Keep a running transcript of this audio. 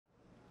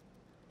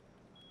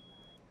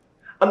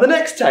And the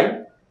next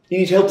time you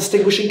need help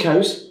distinguishing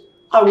cows,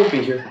 I won't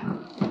be here.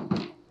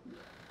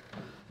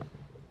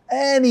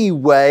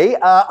 Anyway,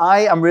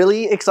 I am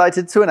really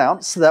excited to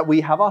announce that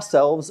we have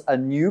ourselves a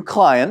new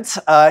client.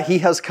 He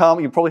has come,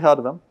 you've probably heard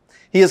of him.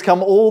 He has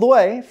come all the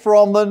way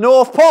from the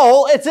North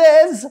Pole. It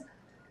is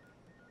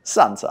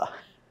Santa.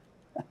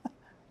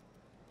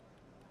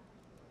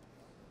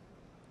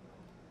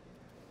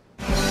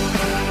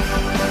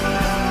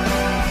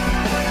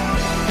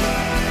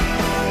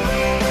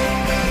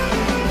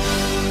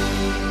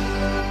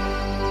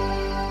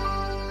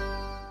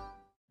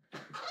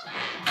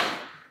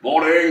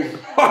 Morning.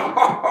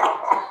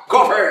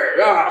 Coffee,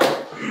 yeah.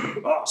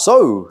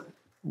 So,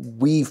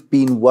 we've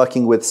been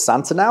working with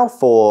Santa now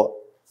for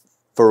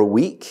a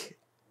week.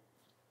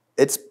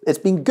 It's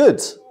been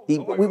good. We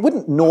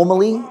wouldn't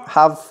normally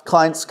have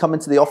clients come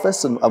into the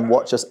office and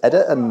watch us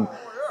edit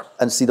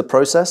and see the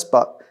process,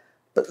 but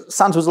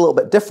Santa was a little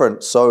bit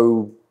different.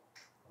 So,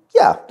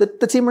 yeah,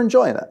 the team are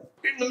enjoying it.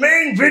 In the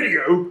main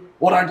video,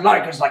 what I'd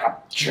like is like a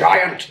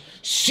giant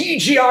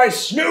CGI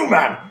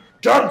snowman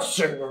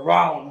dancing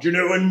around, you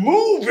know, and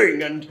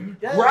moving and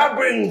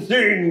grabbing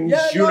things,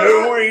 you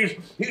know.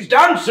 He's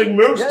dancing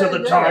most of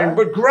the time,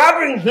 but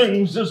grabbing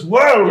things as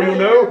well, you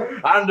know.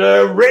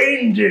 And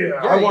reindeer,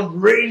 I want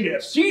reindeer,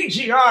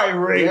 CGI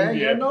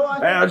reindeer.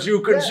 As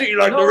you can see,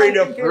 like the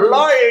reindeer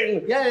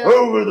flying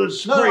over the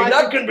screen.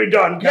 That can be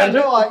done, can't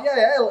it? Alan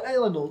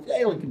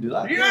can do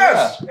that.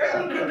 Yes,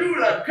 Alan can do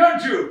that,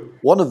 can't you?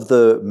 One of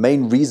the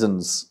main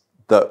reasons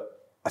that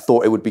I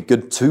thought it would be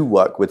good to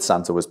work with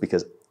Santa was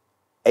because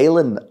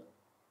Alan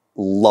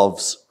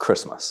loves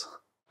Christmas.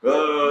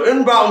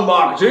 Inbound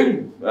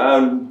marketing.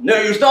 No,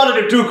 you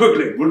started it too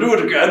quickly. We'll do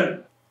it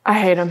again. I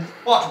hate him.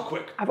 Far too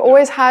quick. I've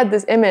always had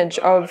this image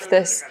of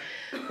this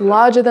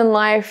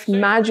larger-than-life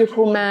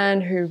magical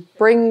man who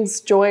brings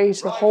joy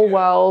to the whole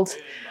world.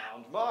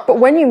 But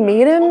when you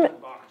meet him,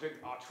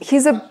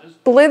 he's a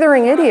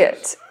blithering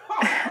idiot.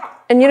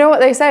 And you know what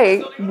they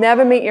say,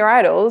 never meet your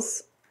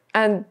idols,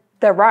 and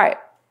they're right.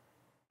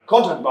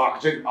 Content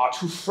marketing are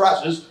two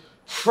phrases.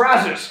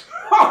 Phrases!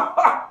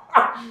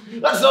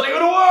 That's not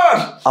even a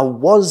word! I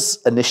was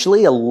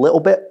initially a little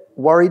bit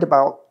worried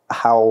about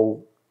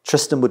how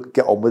Tristan would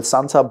get on with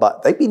Santa,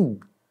 but they've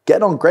been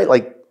getting on great.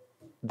 Like,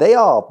 they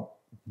are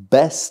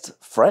best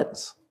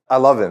friends. I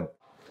love him.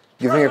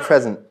 Give me a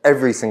present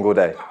every single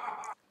day.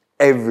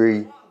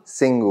 Every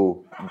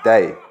single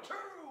day.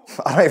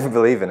 I don't even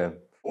believe in him.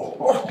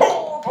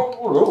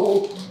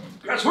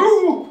 Guess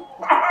who?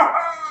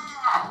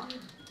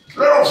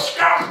 Little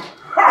scamp!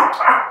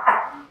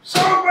 So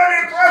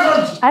many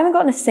presents! I haven't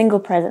gotten a single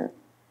present.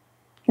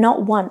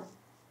 Not one.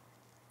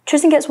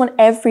 Tristan gets one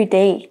every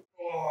day.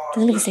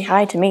 Doesn't even say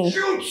hi to me.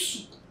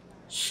 Shoots!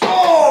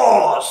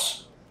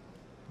 Stores!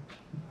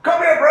 Come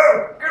here,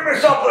 bro! Give me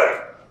something!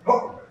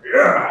 Oh,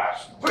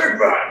 yes! Big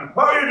man!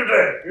 How are you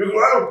today? You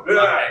well?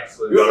 Yeah.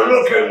 Excellent. You're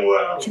looking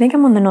well. Do you think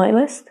I'm on the naughty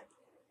list?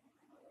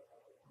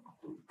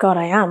 God,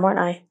 I am, aren't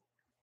I?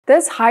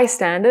 There's high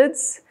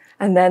standards,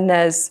 and then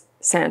there's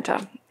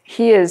Santa.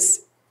 He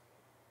is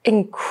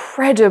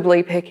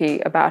incredibly picky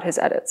about his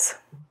edits.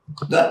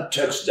 That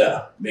text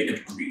there, make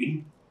it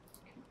green.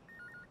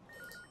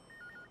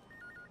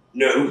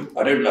 No,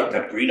 I don't like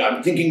that green.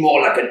 I'm thinking more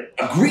like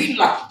a green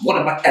like one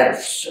of my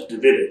elves at the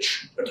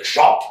village, at the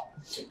shop.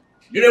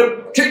 You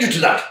know, change it to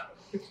that.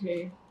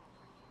 Okay.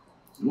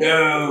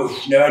 No,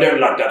 I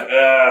don't like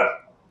that.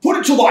 Put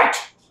it to white.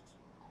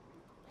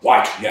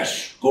 White,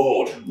 yes.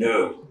 Good.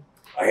 No,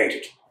 I hate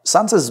it.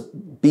 Santa's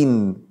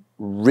been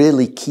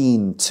really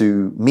keen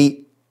to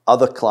meet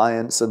other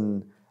clients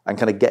and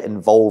kind of get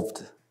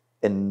involved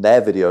in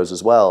their videos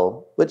as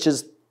well, which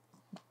is,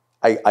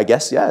 I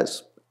guess, yeah,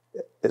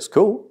 it's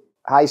cool.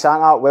 Hi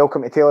Santa,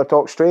 welcome to Taylor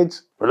Talks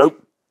Trades. Hello.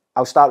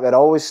 I'll start where I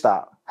always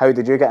start. How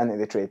did you get into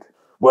the trade?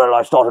 Well,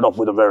 I started off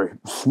with a very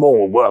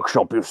small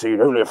workshop, you see,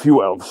 only a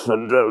few elves,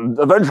 and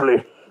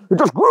eventually it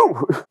just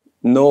grew.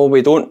 No,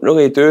 we don't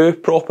really do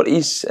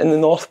properties in the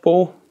North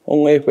Pole,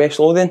 only West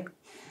Lothian.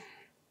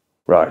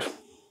 Right.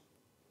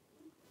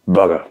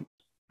 Bugger.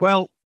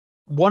 Well,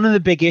 one of the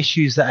big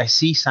issues that I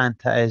see,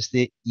 Santa, is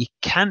that you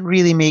can't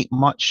really make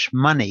much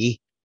money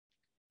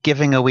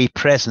giving away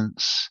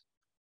presents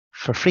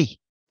for free.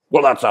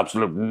 Well, that's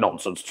absolute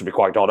nonsense, to be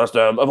quite honest.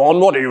 Yvonne,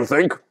 what do you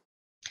think?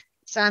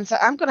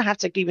 Santa, I'm going to have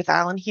to agree with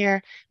Alan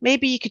here.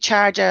 Maybe you could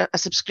charge a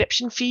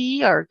subscription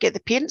fee or get the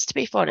parents to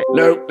pay for it.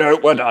 No,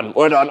 we're done.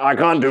 We're done. I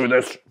can't do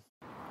this.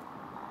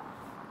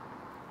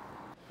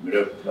 You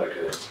know, like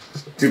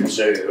people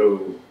say,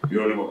 oh,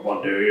 you only work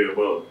one day a year.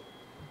 Well,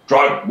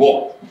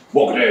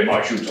 walk a day in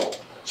my shoe top.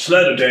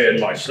 Sled a day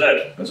in my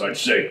sled, as I'd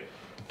say.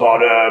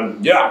 But,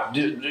 yeah,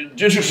 did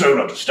you so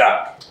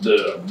understand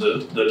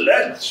the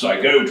lengths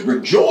I go to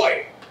bring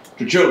joy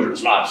to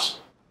children's lives?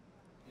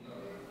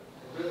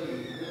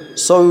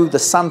 So the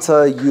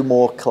Santa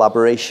YouMore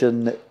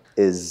collaboration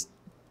is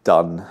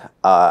done.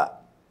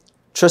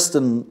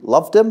 Tristan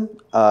loved him.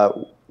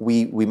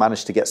 We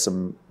managed to get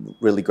some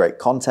really great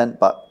content,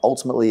 but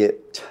ultimately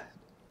it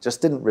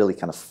just didn't really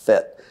kind of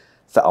fit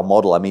our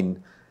model. I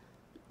mean,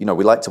 you know,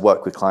 we like to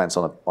work with clients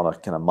on a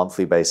kind of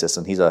monthly basis,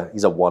 and he's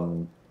a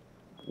one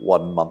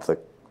month a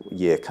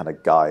year kind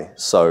of guy.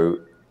 So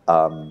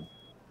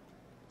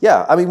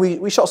yeah, I mean,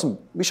 we shot some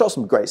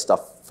great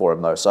stuff for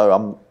him though.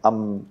 So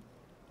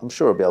I'm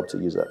sure he'll be able to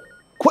use it.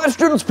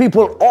 Questions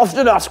people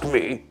often ask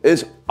me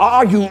is,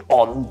 are you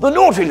on the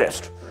naughty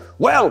list?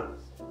 Well,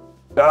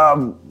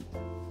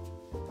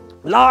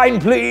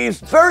 line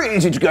please. It's very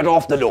easy to get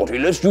off the naughty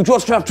list. You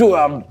just have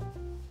to,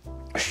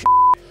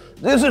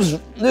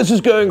 This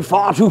is going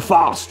far too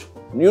fast.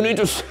 You need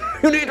to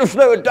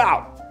slow it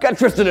down. Get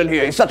Tristan in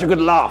here, he's such a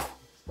good laugh.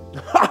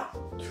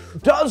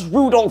 Does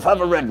Rudolph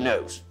have a red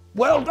nose?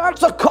 Well,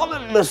 that's a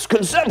common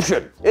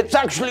misconception. It's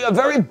actually a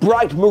very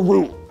bright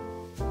maroon.